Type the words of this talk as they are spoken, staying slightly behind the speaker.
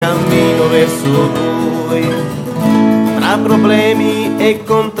verso Lui. Tra problemi e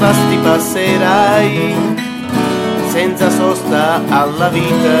contrasti passerai, senza sosta alla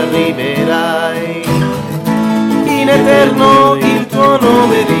vita arriverai. In eterno il tuo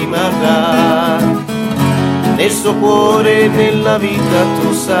nome rimarrà, nel suo cuore nella vita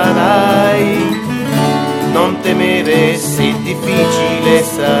tu sarai. Non temere se difficile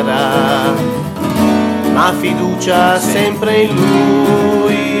sarà, ma fiducia sempre in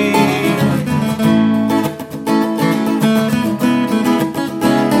Lui.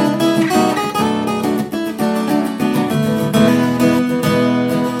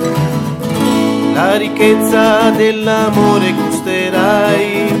 La ricchezza dell'amore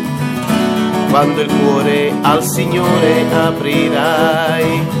gusterai, quando il cuore al Signore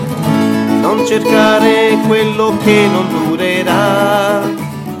aprirai. Non cercare quello che non durerà,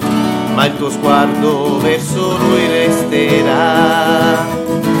 ma il tuo sguardo verso Lui resterà.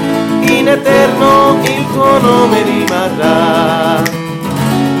 In eterno il tuo nome rimarrà,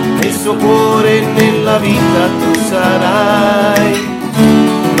 nel suo cuore nella vita tu sarai.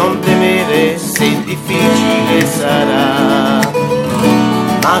 Non temere se difficile sarà,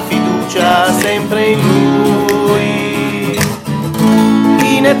 ma fiducia sempre in Lui.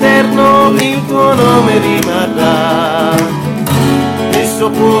 In eterno il tuo nome rimarrà, nel suo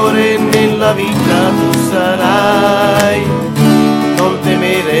cuore nella vita tu sarai. Non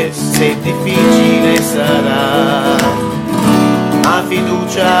temere se difficile sarà, ma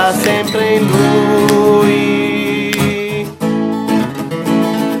fiducia sempre in Lui.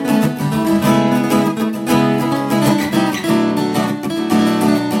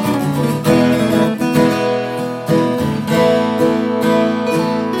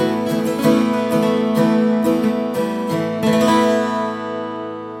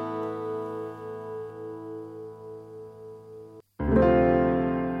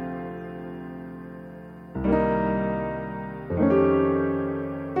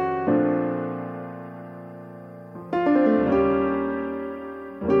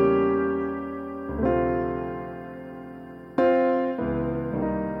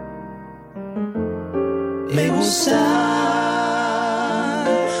 Me gusta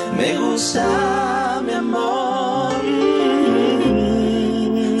mi amor.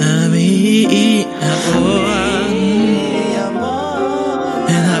 A mi amor.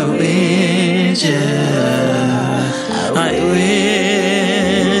 And I wish I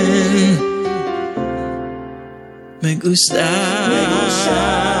win. Me gusta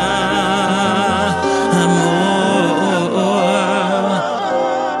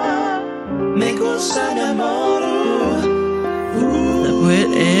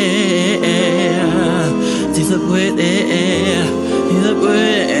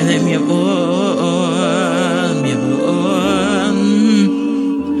mi amor, mi amor.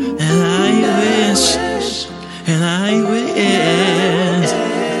 And I wish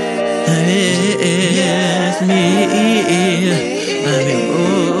me, mi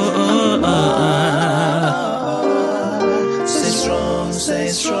amor. Stay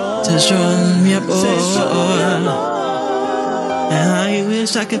strong, mi amor. And I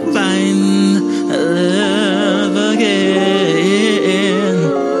wish I could find love again.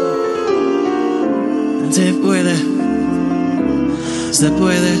 Se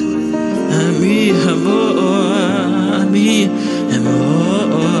puede, a mi amor, mi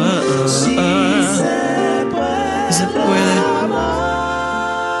amor. Se puede,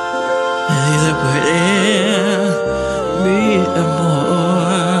 mi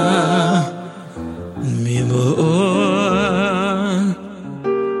amor, mi amor.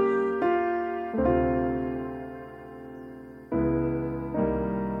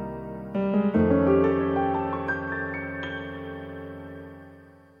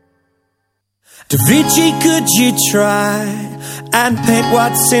 Da Vinci, could you try and paint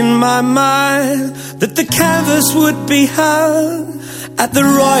what's in my mind? That the canvas would be hung at the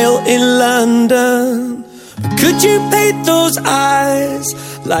Royal in London. Could you paint those eyes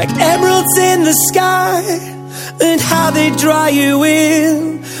like emeralds in the sky? And how they draw you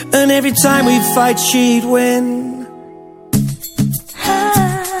in, and every time we fight she'd win.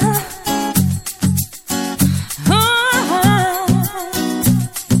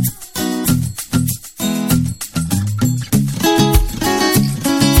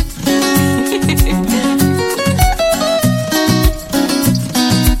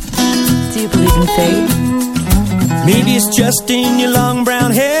 Maybe it's just in your long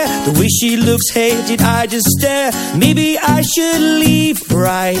brown hair, the way she looks, hey, did I just stare? Maybe I should leave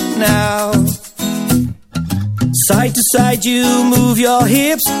right now. Side to side you move your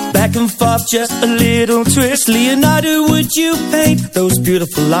hips, back and forth just a little twist. Leonardo, would you paint those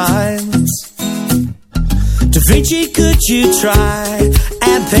beautiful lines? Da Vinci, could you try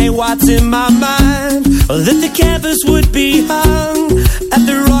and paint what's in my mind? That the canvas would be hung at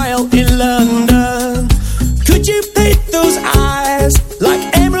the Royal in London. Could you paint those eyes like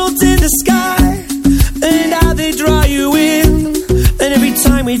emeralds in the sky? And how they draw you in, and every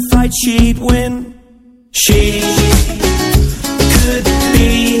time we'd fight she'd win. She could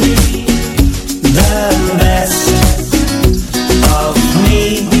be the best of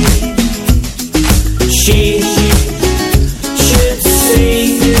me. She should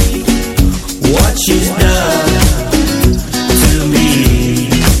see what she's done to me.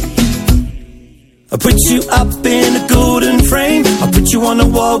 I put you up in a golden frame, I'll put you on the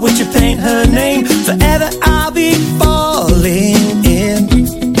wall, would you paint her name? Forever I'll be falling in.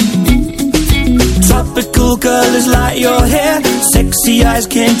 Tropical colors light your hair, sexy eyes,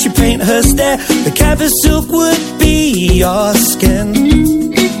 can't you paint her stare? The canvas silk would be your skin.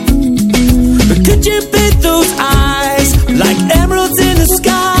 But could you paint those eyes like emeralds in the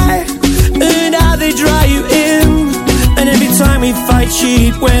sky? And how they draw you in, and every time we fight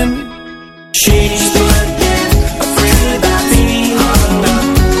she'd win. She's afraid about being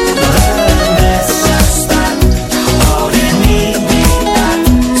the best that holding me back.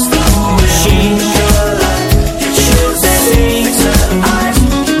 She should see her eyes,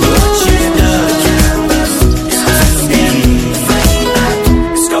 what she's done to me.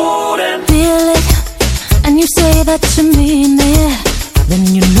 It's golden. Feel it, and you say that you mean it, then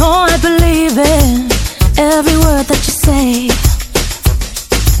you know I believe it, every word that you say.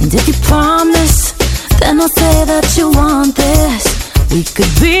 And if you promise, then I'll say that you want this. We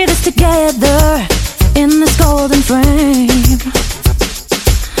could be this together in this golden frame.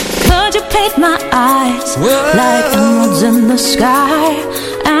 Could you paint my eyes like emeralds in the sky?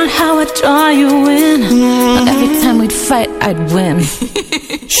 And how I draw you in, like every time we'd fight I'd win.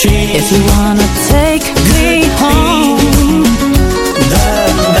 If you wanna take me home,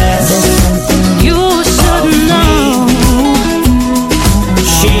 there's something you should know.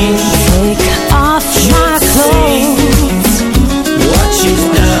 Take off my clothes, what she's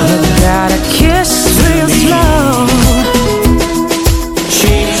done. You gotta kiss real slow.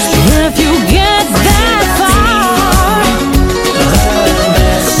 If you get that far,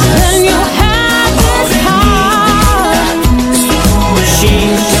 then you have this heart.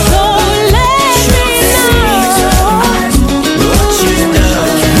 So let me know if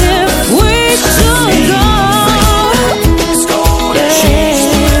we should go.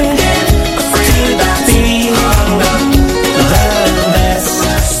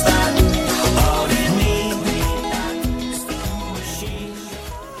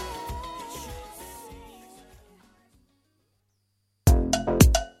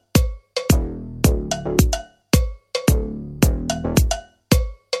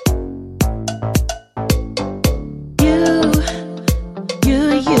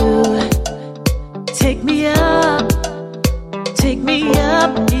 Take me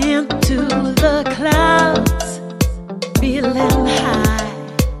up into the clouds, feeling high,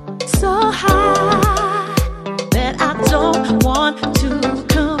 so high that I don't want to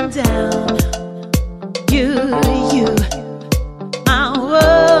come down. You, my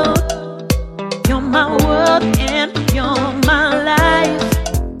world, you're my world and you're my life.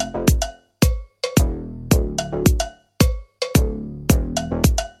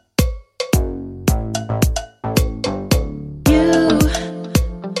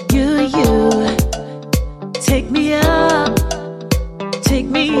 Take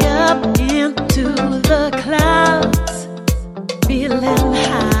me up into the clouds, feeling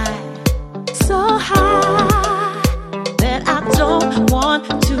high, so high that I don't want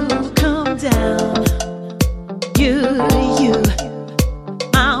to come down. You,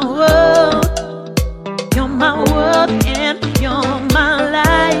 my world, you're my world and you're my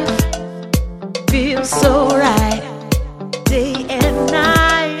life. Feels so right, day and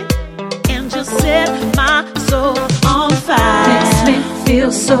night, and just set my soul on fire. Makes me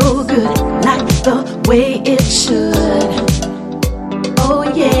feel so good, like the way it should. Oh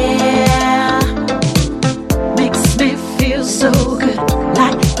yeah, makes me feel so good,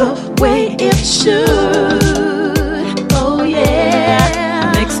 like the way it should. Oh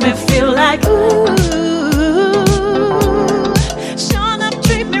yeah, makes me feel like ooh, sure enough,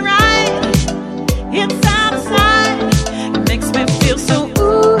 treat me right, inside and side. Makes me feel so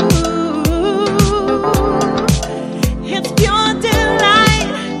ooh. It's pure delight,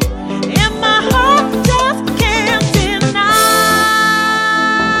 and my heart just can't deny.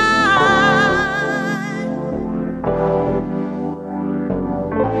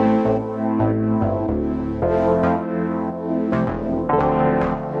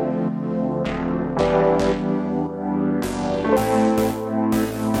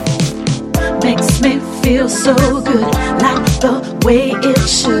 feel so good, like the way it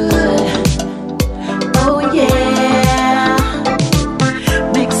should. Oh yeah,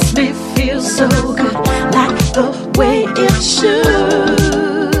 makes me feel so good, like the way it should.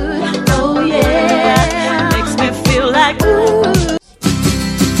 Oh yeah, makes me feel like ooh.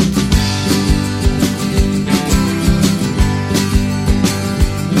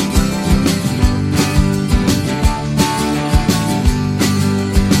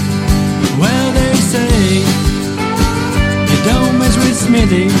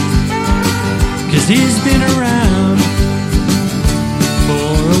 Smithy, 'cause he's been around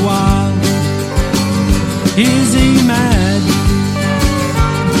for a while. Is he mad?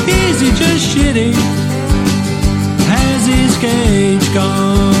 Is he just shitty? Has his gauge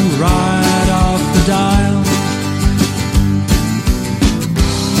gone right off the dial?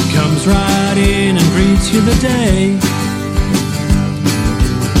 Comes right in and greets you the day.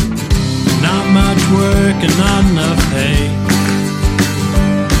 Not much work and not enough pay.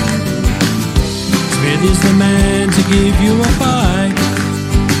 Is the man to give you a fight?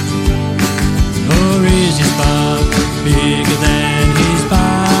 Or is his spark bigger than his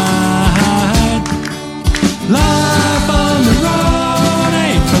bite? Life on the road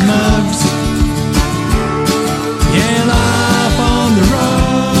ain't for mugs. Yeah, life on the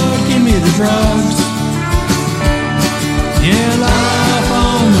road, give me the drugs. Yeah, life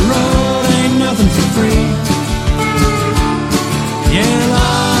on the road ain't nothing for free. Yeah,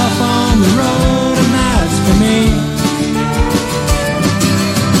 life on the road, and that's for me.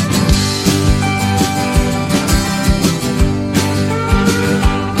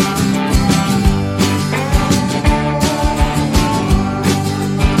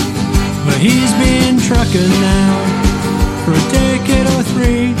 Well, he's been trucking now for a decade or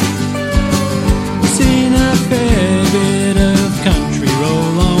three. Seen a fair bit of country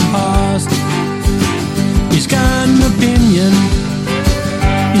roll on past. He's got an opinion,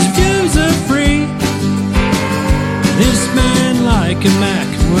 his views are free. This man, like a Mac,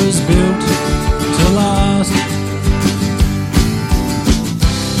 was built to last.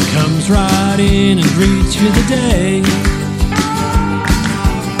 Comes right in and greets you the day.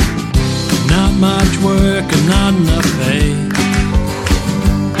 Not much work and not enough pay.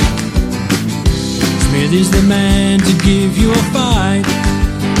 Smithy's the man to give you a fight.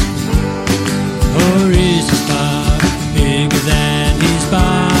 Or is his spark bigger than his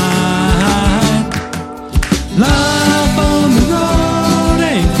bite? Life on the road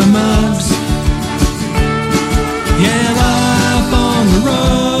ain't for mugs. Yeah, life on the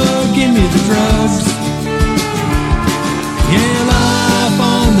road, give me the drugs. Yeah, life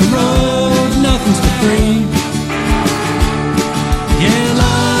on the road, nothing's for free. Yeah,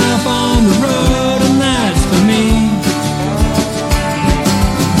 life on the road, and that's for me.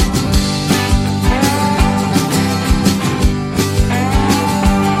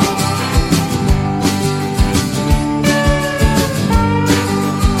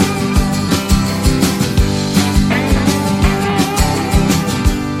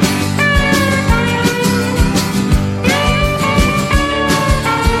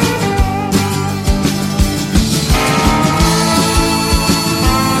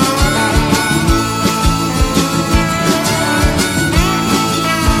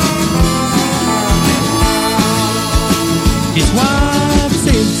 His wife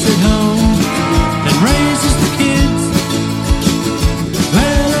sits at home and raises the kids.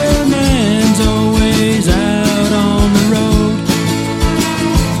 Well, her man's always out on the road.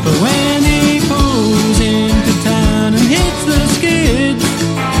 But when he pulls into town and hits the skids,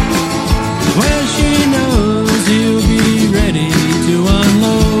 well, she knows he'll be ready to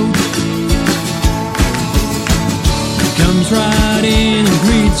unload. Comes right in and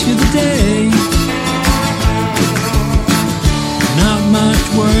greets you the day. Not much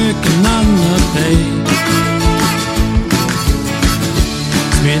work and not enough pay.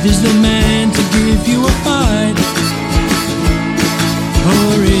 Smith is the man to give you a fight.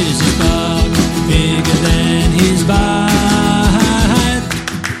 Or is his spark bigger than his bite?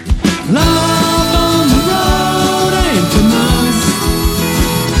 Love on the road ain't for mugs.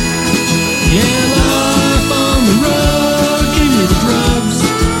 Yeah, life on the road, give me the drugs.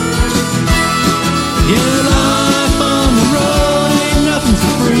 Yeah, life on the road ain't nothing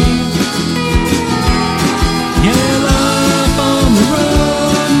for free. Yeah, life on the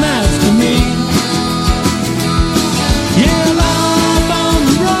road, and that's for me. Yeah, life on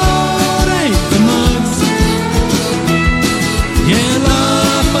the road.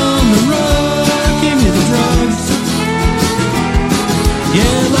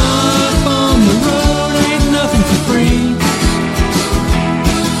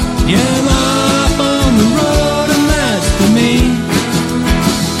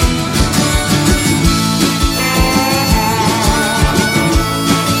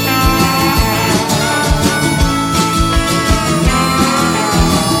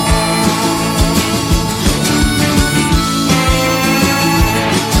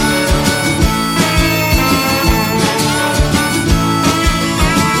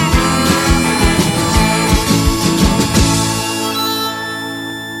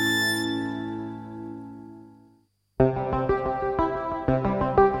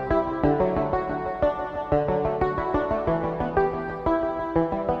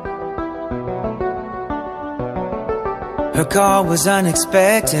 Her call was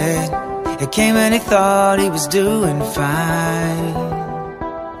unexpected. It came when he thought he was doing fine.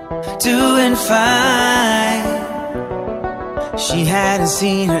 Doing fine. She hadn't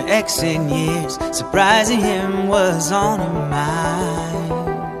seen her ex in years. Surprising him was on her mind.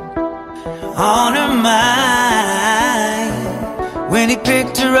 On her mind. When he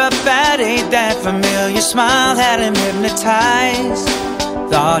picked her up at 8, that familiar smile had him hypnotized.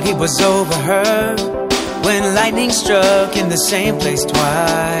 Thought he was over her when lightning struck in the same place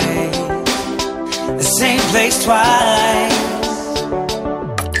twice. The same place twice.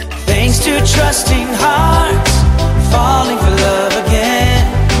 Thanks to trusting hearts, falling for love again.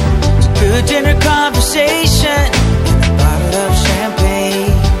 Good dinner conversation, a bottle of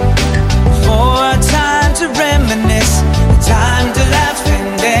champagne. For a time to reminisce, a time to laugh and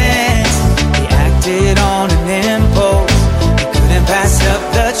dance. He acted on an impulse, he couldn't pass up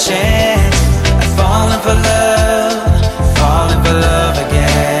the chance. I've fallen for love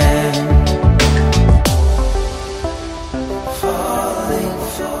again. Falling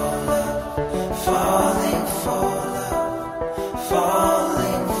for love, falling for love,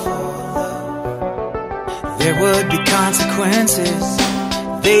 falling for love. There would be consequences,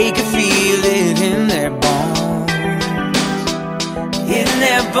 they could feel it in their bones. In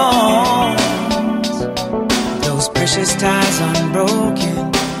their bones. Those precious ties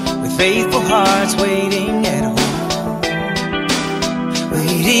unbroken, with faithful hearts waiting at home.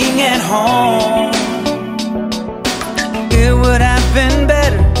 Waiting at home. It would have been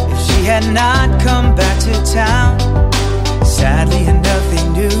better if she had not come back to town. Sadly enough they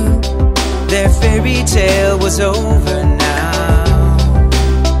knew their fairy tale was over now.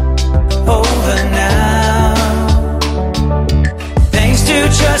 Over now. Thanks to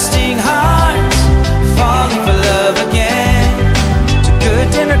trusting hearts, falling for love again. To good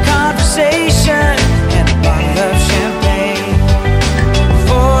dinner conversation and a bottle of champagne.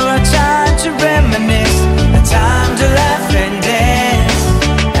 For a time to reminisce, a time to laugh and dance.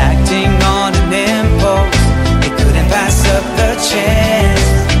 Acting on an impulse, they couldn't pass up the chance.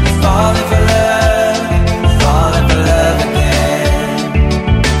 Falling for love again.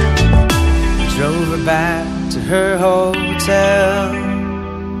 Drove her back to her hotel.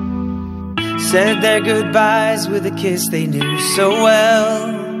 Said their goodbyes with a kiss they knew so well.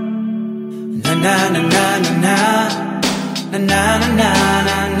 Na na na na na na. Na na na na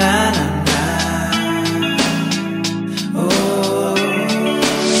na na na. Oh.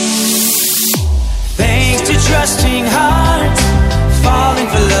 Thanks to trusting hearts, falling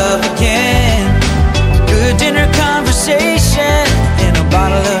for love again. Good dinner conversation and a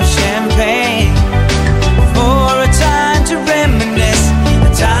bottle of champagne. For a time to reminisce, a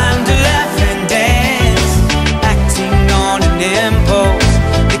time to laugh and dance. Acting on an impulse,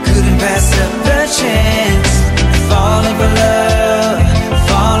 they couldn't pass up the chance. Falling for love again.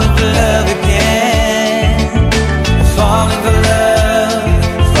 Falling for love again.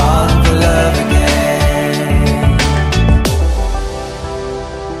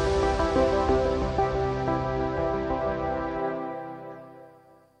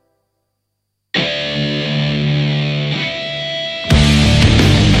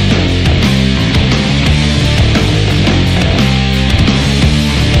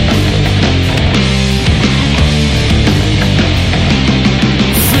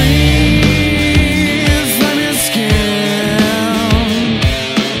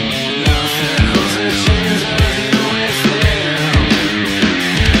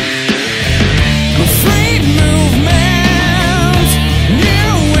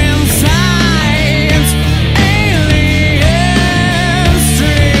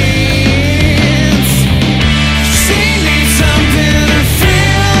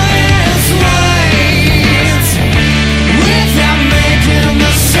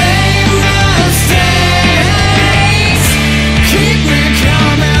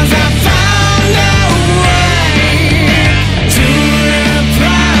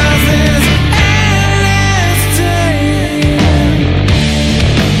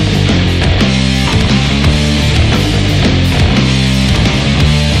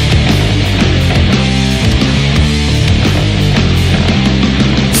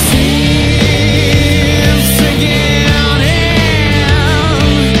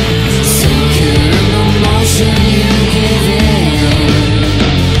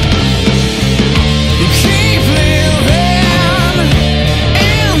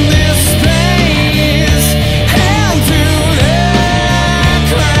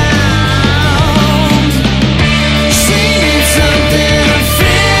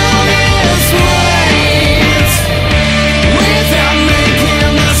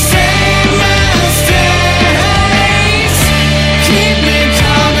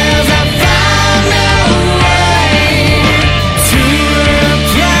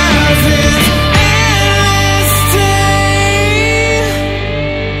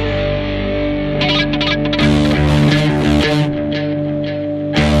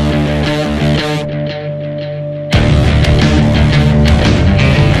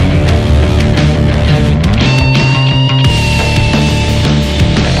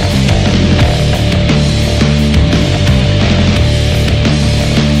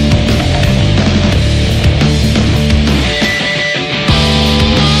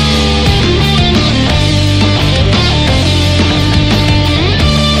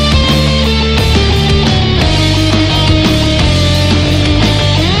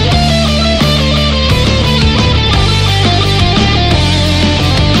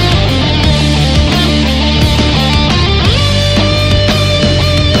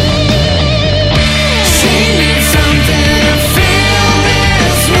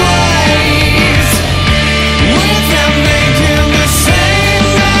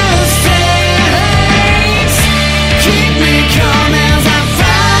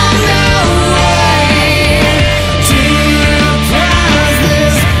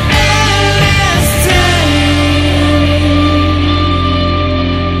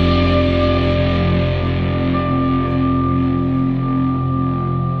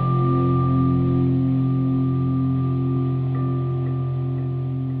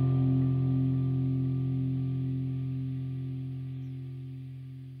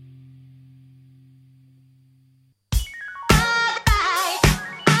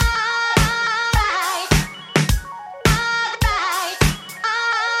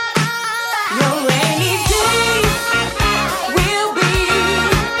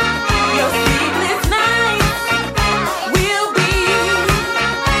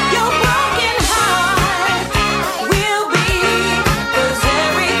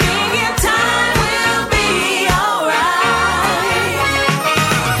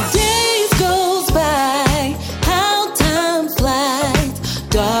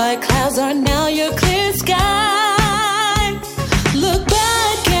 white clouds are now your clear sky. Look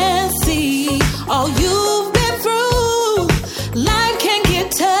back and see all you've been through. Life can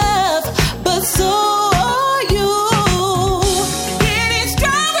get tough, but so are you. Getting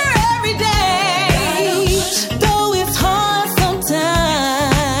stronger every day, though it's hard sometimes.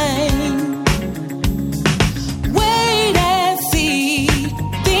 Wait and see,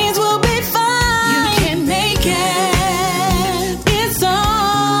 things will be fine. You can make it, it's alright.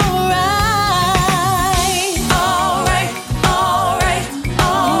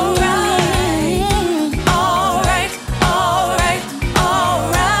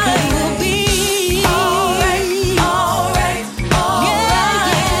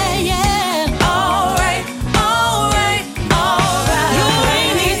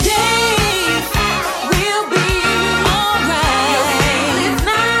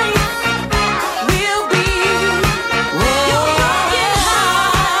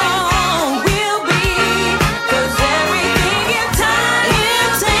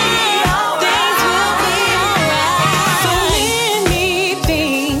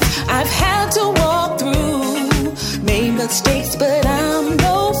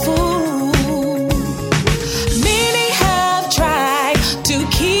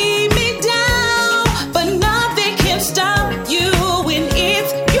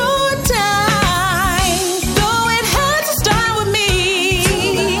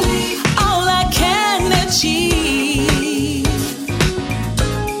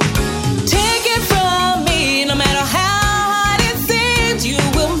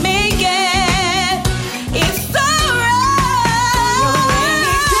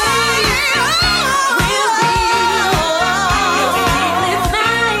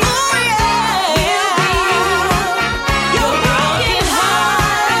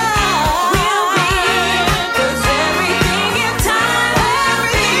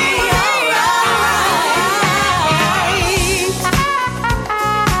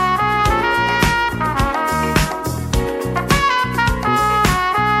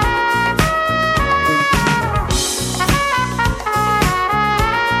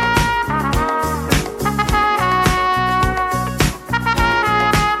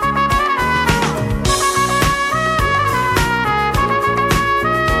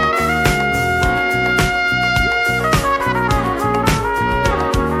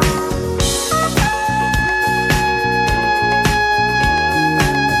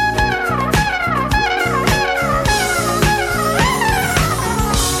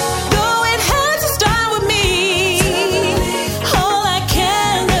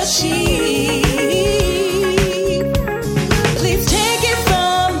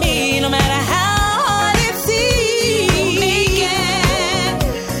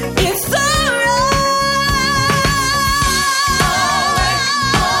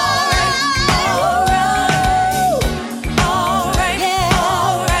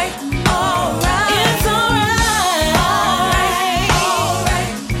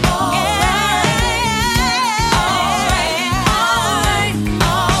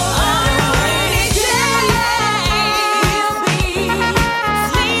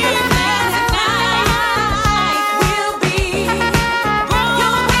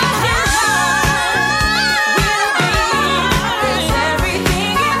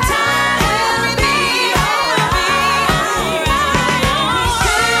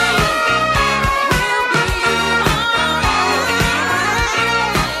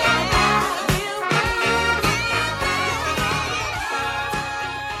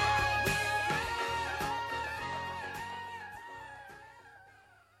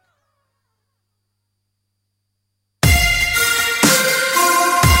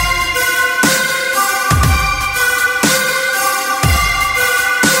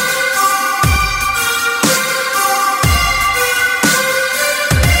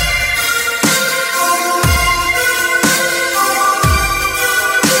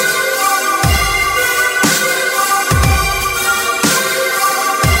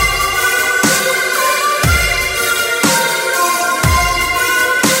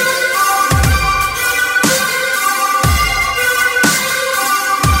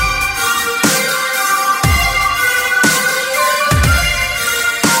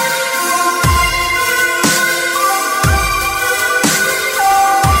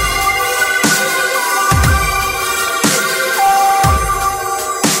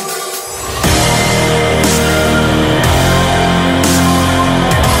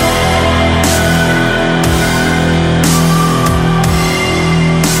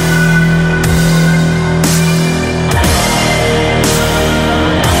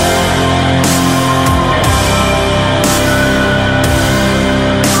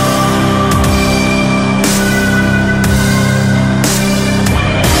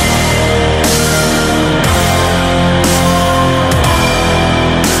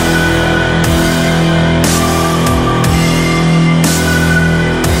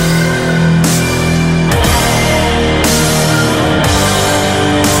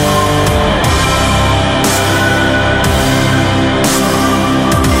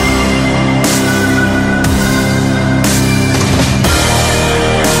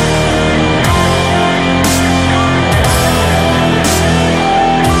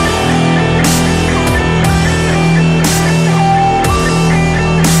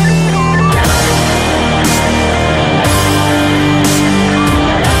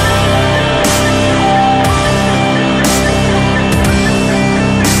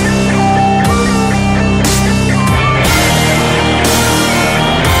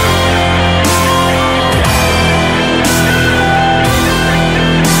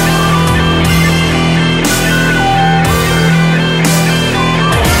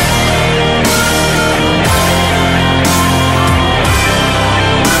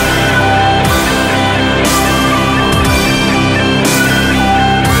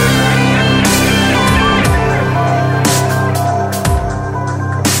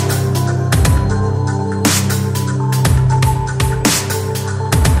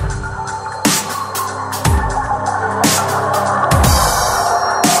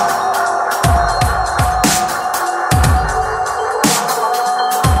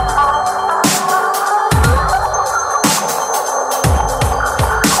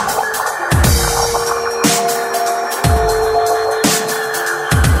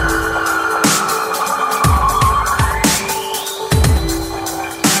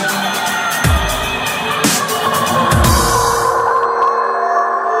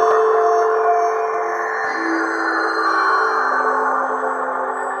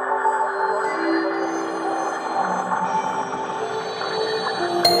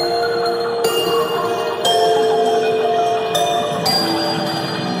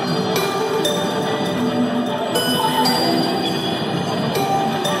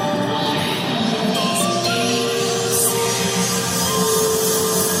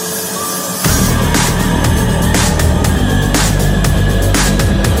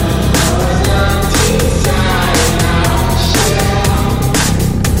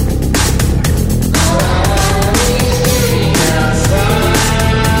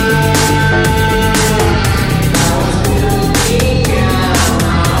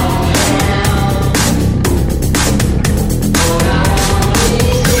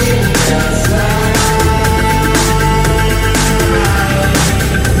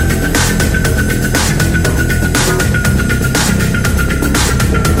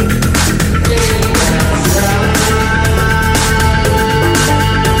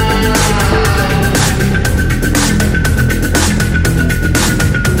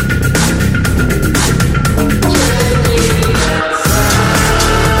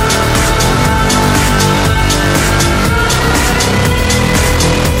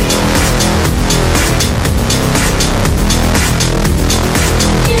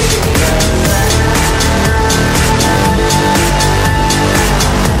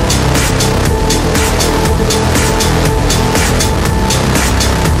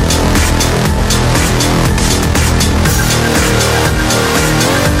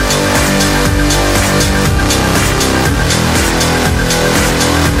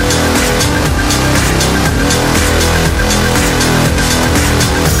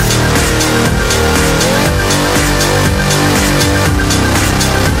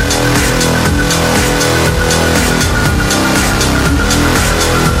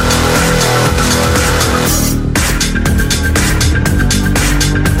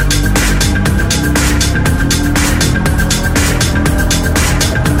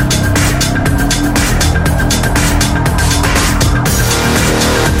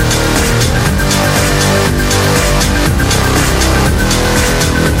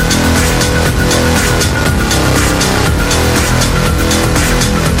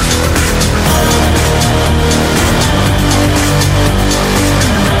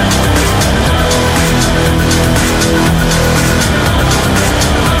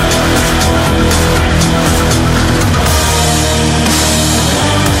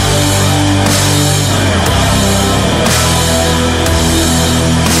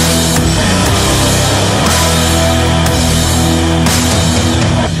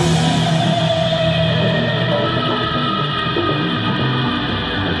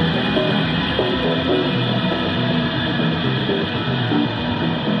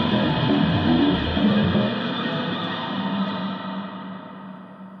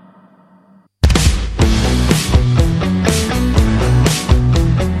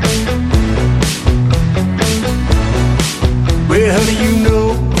 Well, honey, you know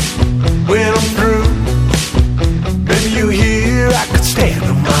when I'm through, baby, you hear I could stand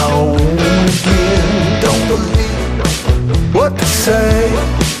on my own again. Don't believe what they say,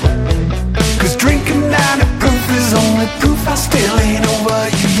 'cause drinking 90 proof is only proof I still ain't over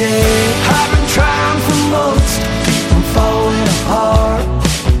you yet. I've been trying for months to keep from falling apart,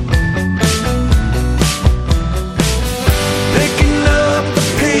 picking up the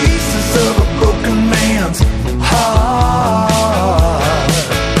pieces of a broken man's heart.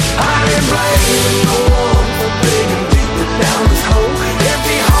 I ain't blaming no one for digging deeper down this hole.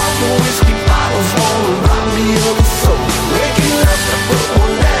 Empty heart and whiskey bottles won't rob me of a soul. Waking up to put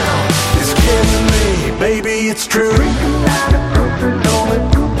one down is killing me, baby, it's true.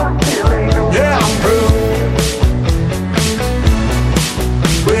 Yeah, I'm through.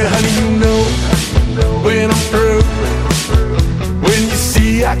 Well, honey, you know when I'm through, when you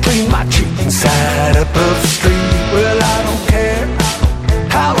see I clean my chicken side up of the street. Well, I don't care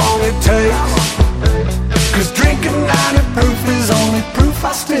how long it takes, 'cause drinking 90 proof is only proof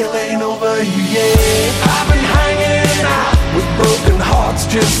I still ain't over you yet. I've been hanging out with broken hearts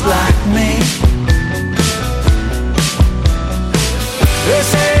just like me. They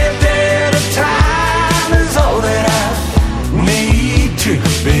say a day at a time is all that I need to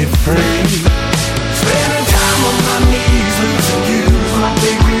be free. Spending time on my knees, losing you, my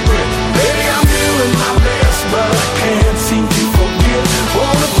big regret. Baby, I'm doing my best, but I can't seem to forget.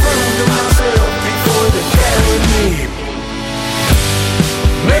 Wanna prove to myself before they carry me.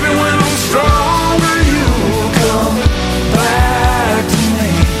 Maybe when I'm stronger, you'll come back to me.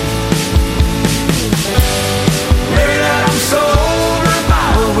 Maybe that I'm sober, my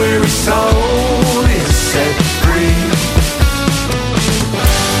weary soul is set free.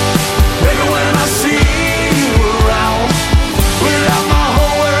 Maybe when I see you around, without my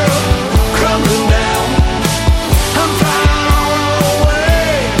whole world crumbling down, I'm flying all away,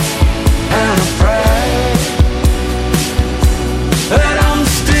 and I pray that I'm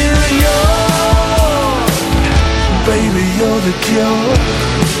still yours. Baby, you're the cure.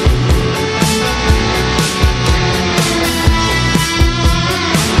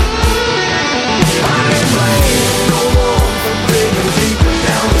 I ain't blaming no one for digging deeper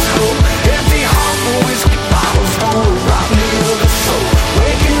down this hole. Empty heart and whiskey bottles won't rob me of a soul.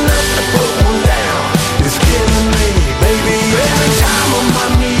 Waking up to put one down is killing me, baby. Every time on my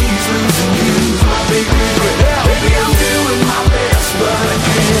knees, losing you's my big regret. Baby, I'm doing my best, but I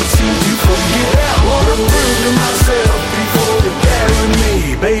can't seem to forget. Wanna prove to myself before they carry me,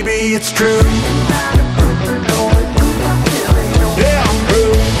 baby, it's true. Yeah, I'm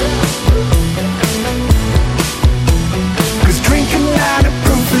through. 'Cause drinking 90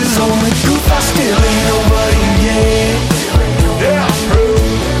 proof is only proof I still ain't over you yet. Yeah, I'm through.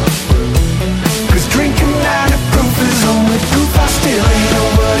 'Cause drinking 90 proof is only proof I still ain't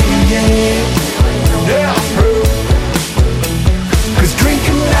over you yet. Yeah, I'm through. 'Cause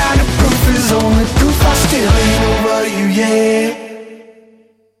drinking 90 proof is only proof I still ain't over you yet.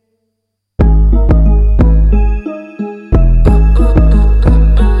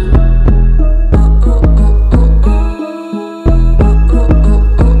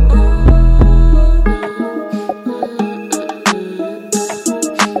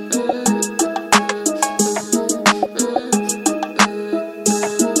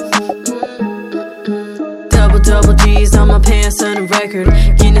 Double G's on my pants on a record.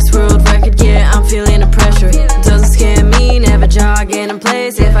 Guinness World Record, yeah, I'm feeling the pressure. Doesn't scare me, never jogging in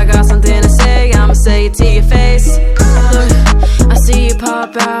place. If I got something to say, I'ma say it to your face. Look, I see you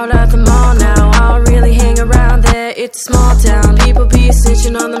pop out at the mall now. I don't really hang around there, it's a small town. People be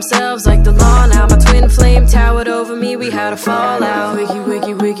snitching on themselves like the law now. My twin flame towered over me, we had a fallout. Wiki,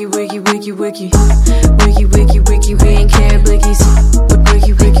 wiki, wiki, wiki, wiki, wiki. Wiki, wiki, wiki, we ain't care blickies.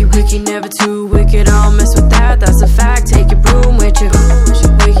 Wiki, wiki, wiki, never too wicked. I'll mess with that, that's a fact. Take your broom with you.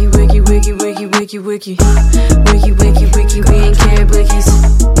 Wiki, wiki, wiki, wiki, wiki, wiki. Wiki, wiki, wiki, we ain't care blickies.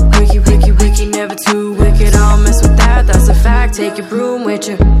 Wiki, wiki, wiki, never too wicked. I'll mess with that, that's a fact. Take your broom with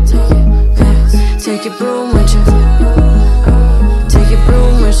you. Take your broom with you. Take your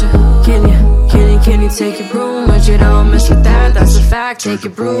broom with you. Can you take your broom with you? Don't mess with that, that's a fact. Take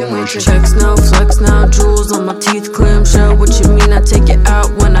your broom with you. Checks now, flex now, jewels on my teeth, clam shell. What you mean? I take it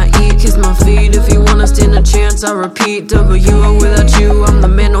out when I eat. Kiss my feet if you wanna stand a chance. I repeat, W.O. without you, I'm the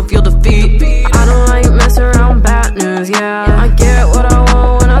man, don't feel defeat. I don't like mess around, bad news, yeah. I get what I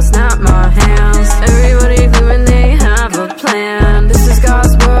want when I snap my hands. Everybody claiming they have a plan. This is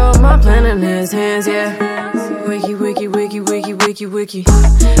God's world, my plan in His hands, yeah. Wiki, wiki, wiki, wiki, wiki, wiki.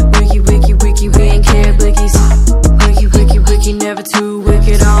 Wiki, wiki, wiki, we ain't care blickies. Wiki, wiki, wiki, never too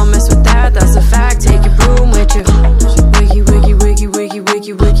wicked. I don't mess with that, that's a fact. Take your broom with you. Wiki, wiki, wiki, wiki,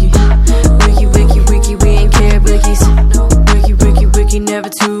 wiki, wiki. Wiki, wiki, wiki, we ain't care blickies. Wiki, wiki, wiki, never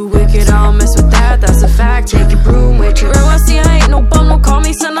too wicked. I don't mess with that, that's a fact. Take your broom with you. Real I see, I ain't no bum, don't call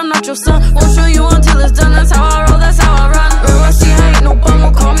me son, I'm not your son. Won't show you until it's done, that's how I roll, that's how I run. Real I see, I ain't no bum,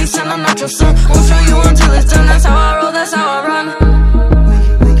 don't call me son, I'm not your son. Won't show you until it's done, that's how I roll, that's how I run.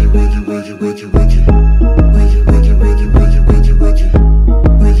 Wiki, wiki, wiki, wiki, wiki, wiki. Wiki, wiki, wiki, wiki, wiki, wiki.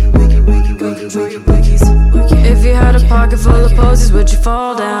 Wiki, wiki, wiki, wiki, wiki, wiki. If you had a pocket full of posies, would you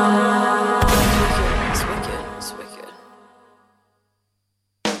fall down? It's wicked, it's wicked.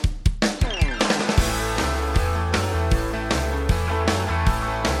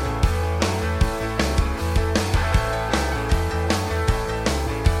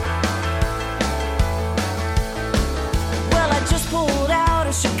 Well, I just pulled out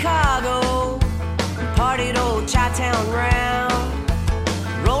of Chicago, partied old Chi-Town round,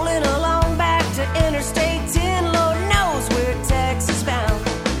 rolling along back to Interstate 10, Lord knows where Texas bound.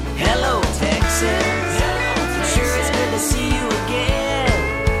 Hello, Texas, sure it's good to see you again.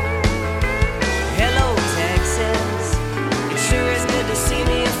 Hello, Texas, it sure is good to see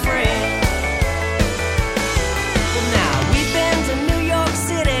me a friend. Well, now, we've been to New York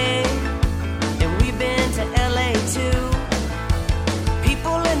City, and we've been to LA too.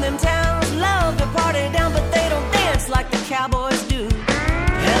 People in them towns love to party down, but they don't dance like the cowboys do.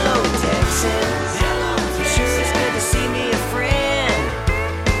 Hello, Texas, it sure is good to see me a friend.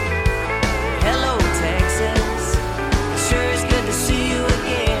 Hello, Texas, it sure is good to see you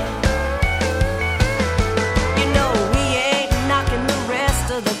again. You know we ain't knocking the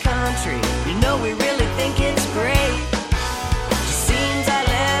rest of the country. You know we really think it's great. Just seems I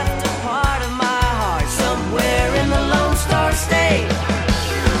left a part of my heart somewhere in the Lone Star State.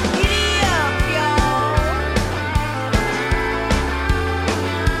 Giddy up, y'all.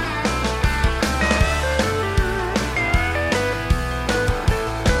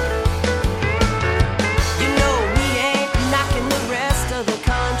 You know we ain't knocking the rest of the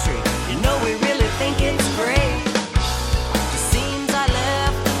country. You know we really think it's great. Just seems I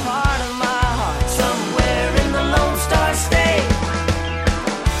left a part of my heart somewhere in the Lone Star State.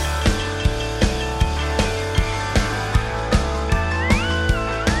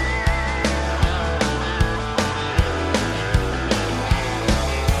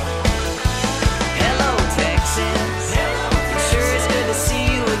 Hello, Texas, it sure is good to see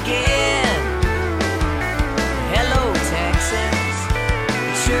you again. Hello, Texas,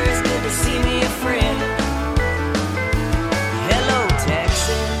 it sure is good to see me a friend. Hello,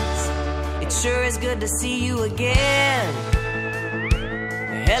 Texas, it sure is good to see you again.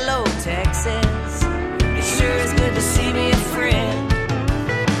 Hello, Texas, it sure is good to see me a friend.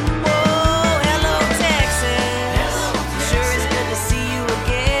 Oh, hello, Texas, it sure is good to see you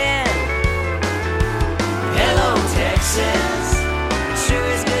again. Hello, Texas, it sure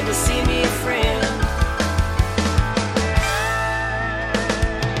is good to see me a friend.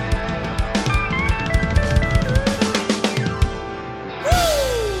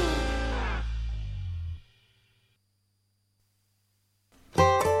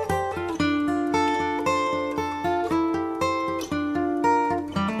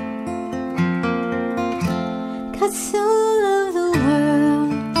 God so loved the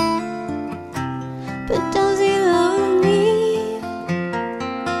world, but does he love me?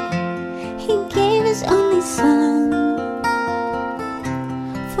 He gave his only son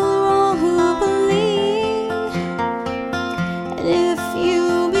for all who believe. And if you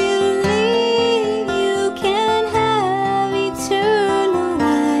believe, you can have eternal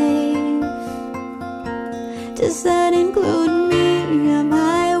life. Does that include me? Am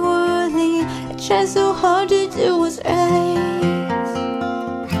I worthy? I try so hard to do what's right.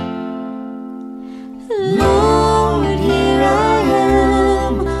 Lord, here I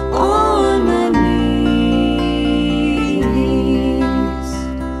am on my knees.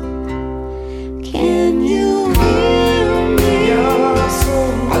 Can you hear me?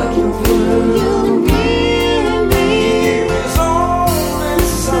 I can feel you near me.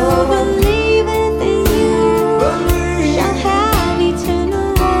 So believing that you shall have eternal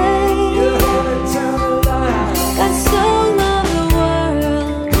life. God so loved the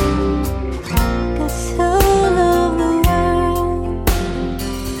world. God so loved the world.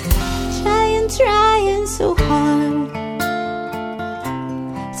 Trying so hard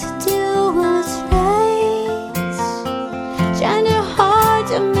to do what's right. Trying hard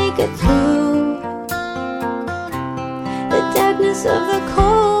to make it through the darkness of the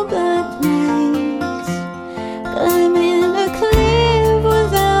cold black nights. Climbing a cliff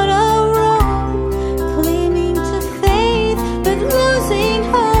without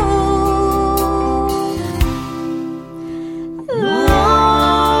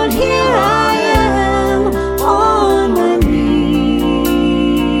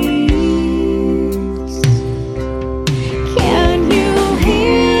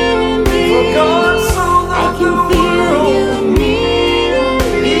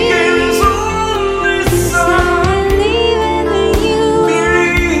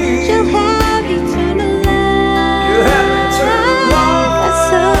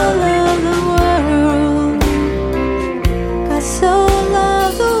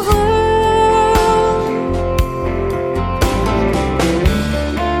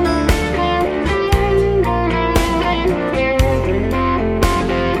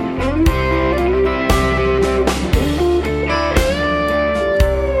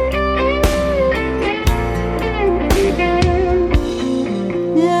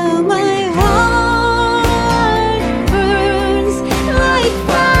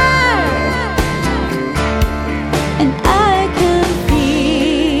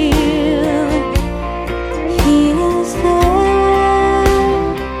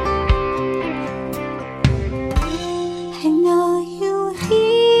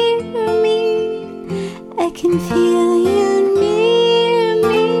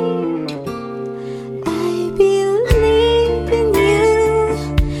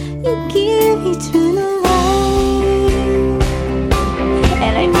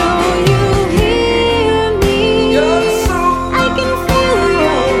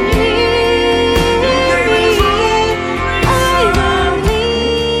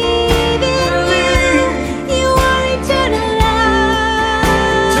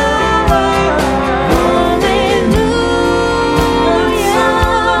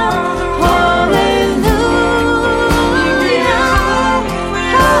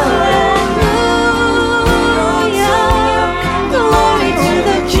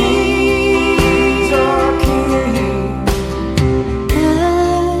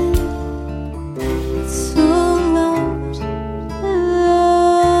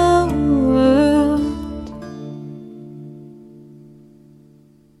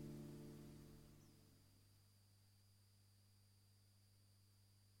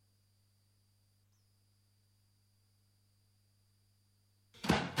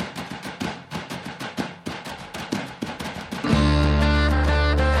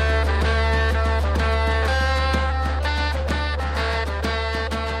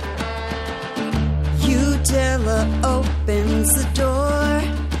opens the door,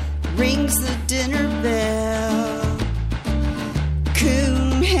 rings the dinner bell.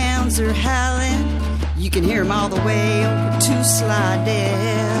 Coonhounds are howling, you can hear them all the way over to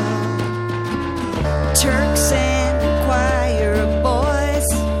Slidell. Turks and choir boys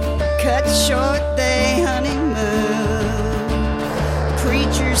cut short their honeymoon.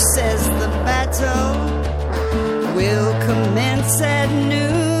 Preacher says the battle will commence at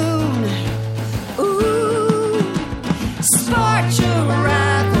noon. Ooh, sport your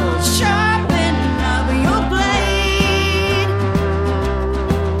rifle, sharpen up your blade.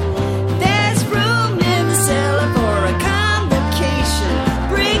 There's room in the cellar for a convocation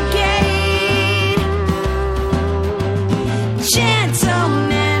brigade.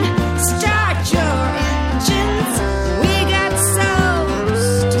 Gentlemen, start your engines. We got souls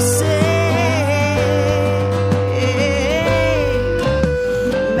to save.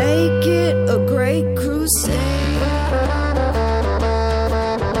 Make it a great crusade.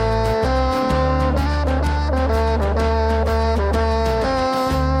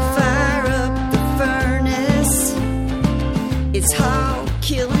 Fire up the furnace. It's hog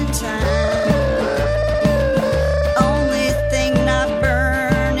killing time. Only thing not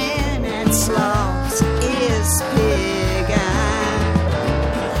burning and sloughs is pig eye.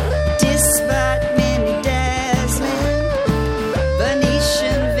 Despite many dazzling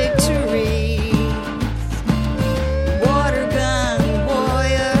Venetian victories, water gun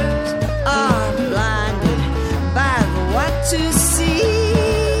warriors are blinded by what to see.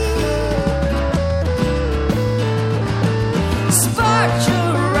 Spark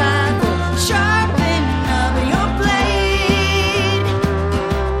your rifle, sharpen up your blade.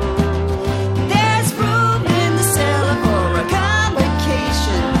 There's room in the cellar for a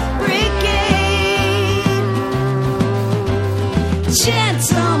convocation brigade.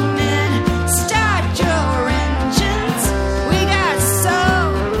 Gentlemen, start your engines. We got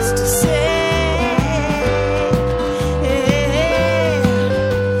souls to save.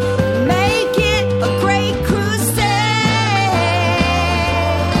 Make it a great crusade.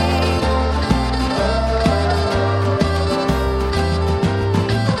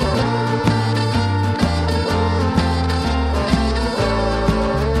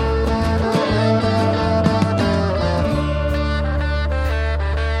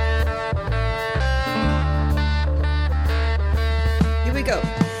 Here we go.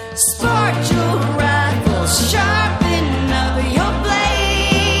 Sport your rifle, sharpen up your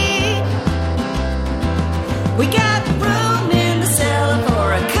blade. We got room in the cellar for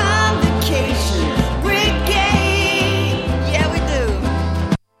a convocation brigade. Yeah, we do.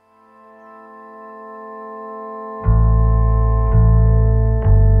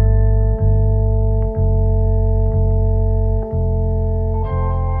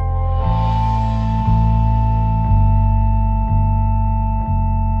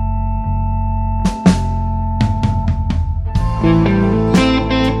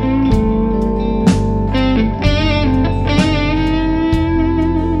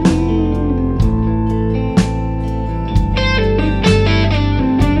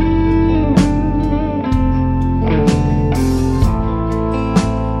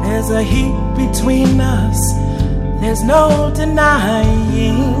 There's a heat between us, there's no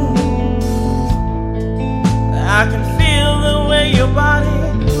denying. I can feel the way your body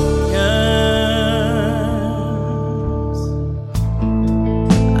yearns.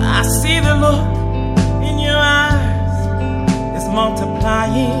 I see the look in your eyes is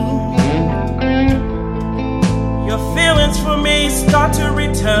multiplying. Your feelings for me start to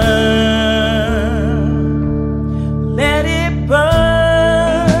return. Let it burn.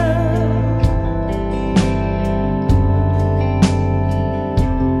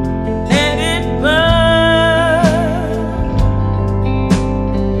 Let it burn.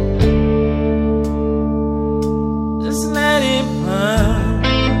 Just let it burn.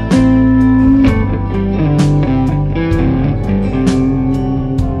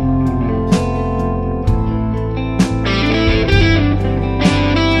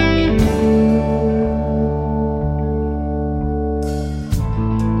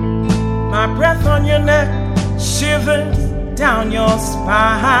 My breath on your neck shivers down your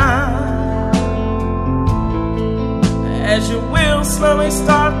spine as your wheels slowly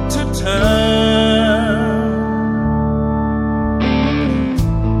start to turn.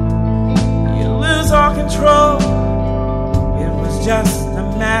 You lose all control. It was just a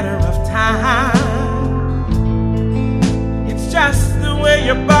matter of time. It's just the way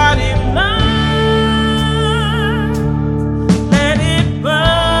your body learns. Let it burn.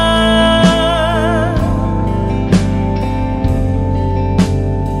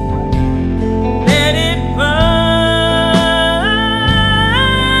 Let it burn.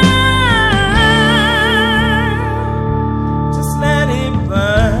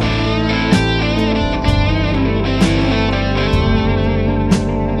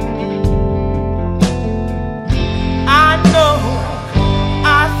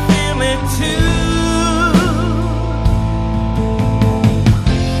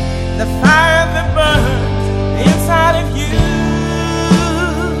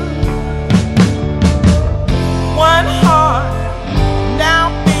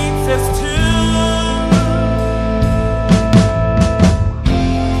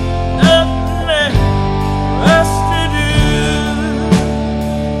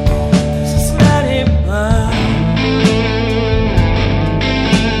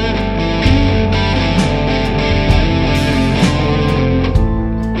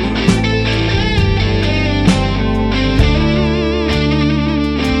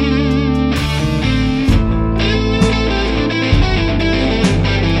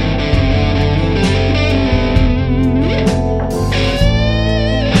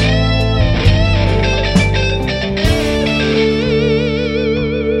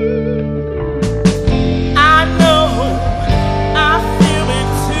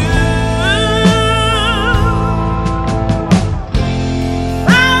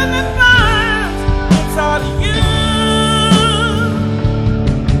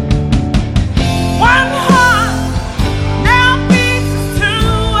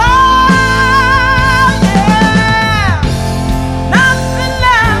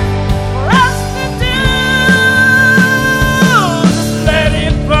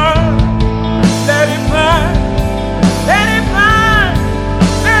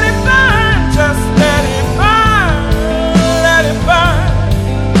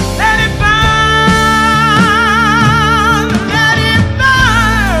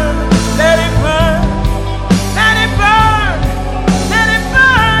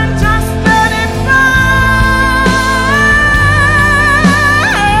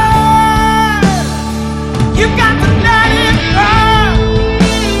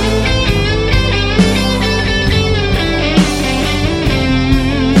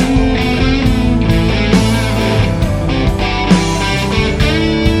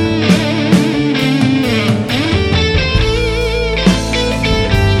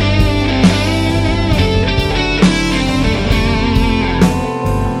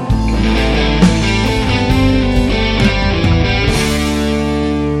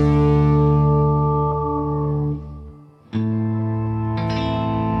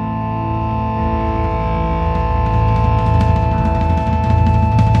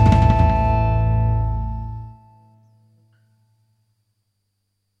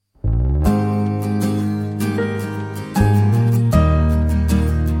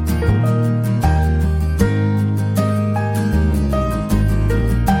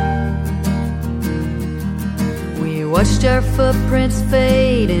 watched our footprints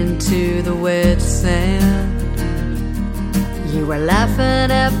fade into the wet sand. You were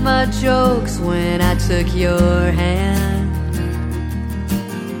laughing at my jokes when I took your hand.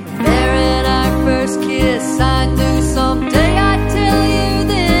 There in our first kiss, I knew someday I'd tell you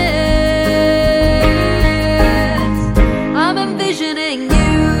this. I'm envisioning you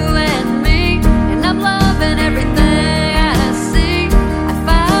and me, and I'm loving everything I see. I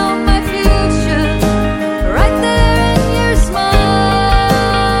found my future right there in your smile.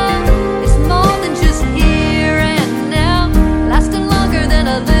 It's more than just here and now, lasting longer than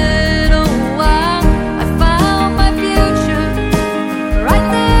a little while. I found my future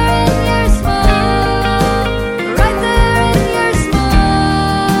right there in your smile, right there in your smile.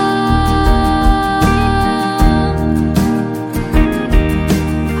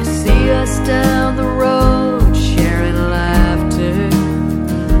 I see us down the road sharing laughter.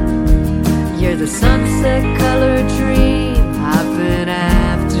 You're the sunset colored dream I've been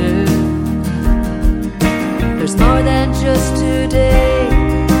after. There's more than just today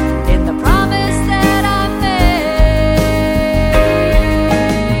in the promise that I made.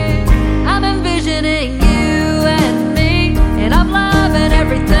 I'm envisioning you and me, and I'm loving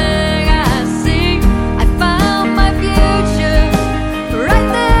everything I see. I found my future right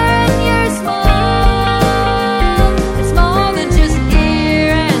there in your smile. It's more than just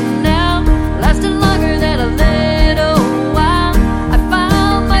here and now, lasting longer than a little while. I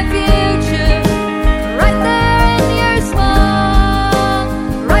found my future right there in your smile,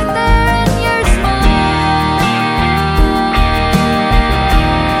 right there in your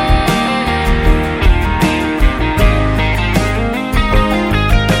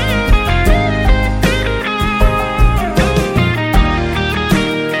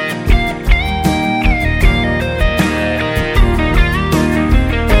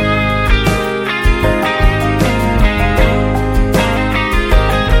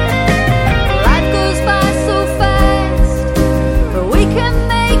Life goes by so fast, but we can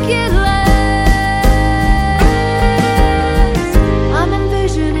make it last. I'm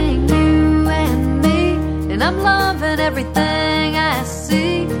envisioning you and me, and I'm loving everything I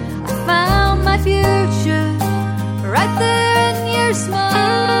see. I found my future right there in your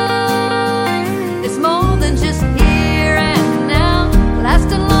smile. It's more than just here and now,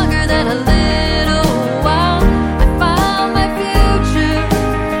 lasting longer than a little while. I found my future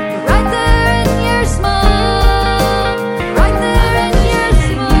right there in your smile, right there in your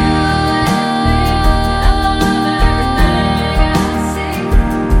smile. Everything I see,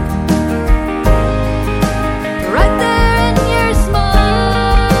 right there in your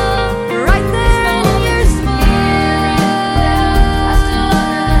smile, right there in your smile, lasting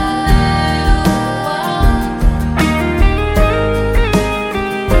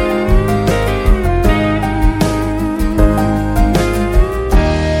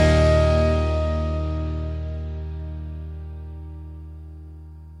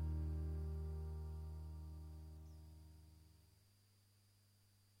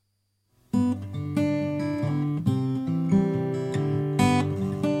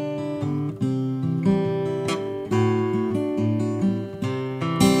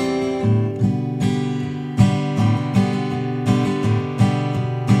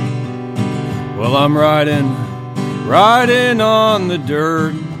Well, I'm riding on the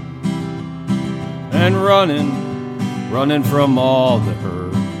dirt and running from all the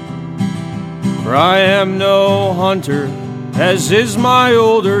hurt. For I am no hunter, as is my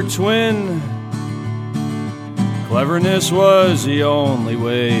older twin. Cleverness was the only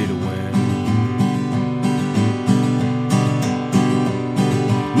way to win.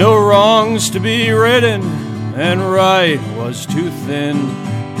 No wrongs to be ridden, and right was too thin.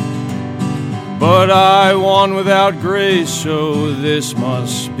 But I won without grace, so this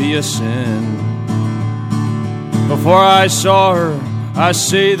must be a sin. Before I saw her, I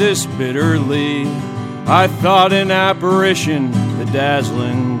say this bitterly, I thought an apparition, the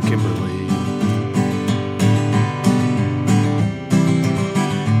dazzling Kimberly.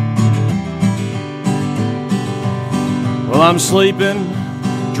 Well, I'm sleeping,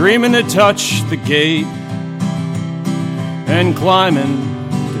 dreaming to touch the gate and climbing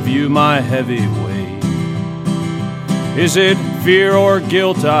to view my heavy weight. Is it fear or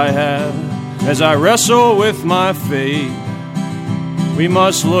guilt I have as I wrestle with my fate? We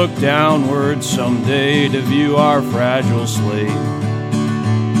must look downward someday to view our fragile slate.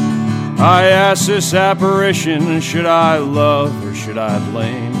 I ask this apparition, should I love or should I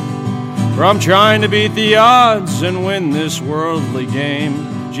blame? For I'm trying to beat the odds and win this worldly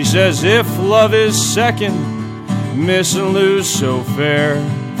game. She says, if love is second, miss and lose so fair.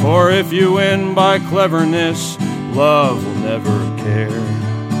 For if you win by cleverness, love will never care.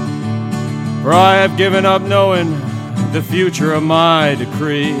 For I have given up knowing the future of my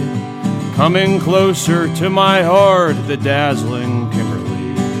decree, coming closer to my heart, the dazzling Kimberly.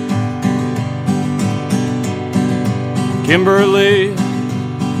 Kimberly,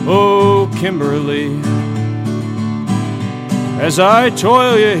 oh Kimberly, as I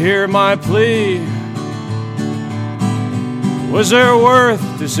toil you hear my plea. Was there worth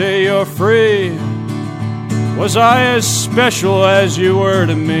to say you're free? Was I as special as you were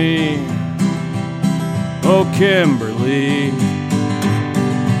to me? Oh Kimberly,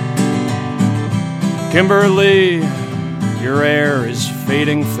 Kimberly, your air is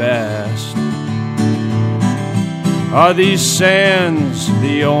fading fast. Are these sands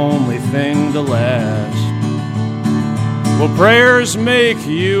the only thing to last? Will prayers make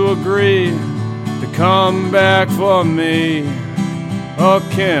you agree to come back for me? Oh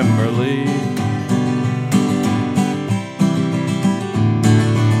Kimberly.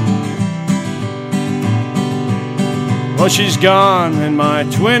 Well, she's gone and my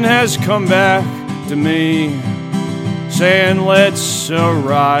twin has come back to me, saying let's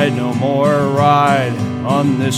ride, no more ride on this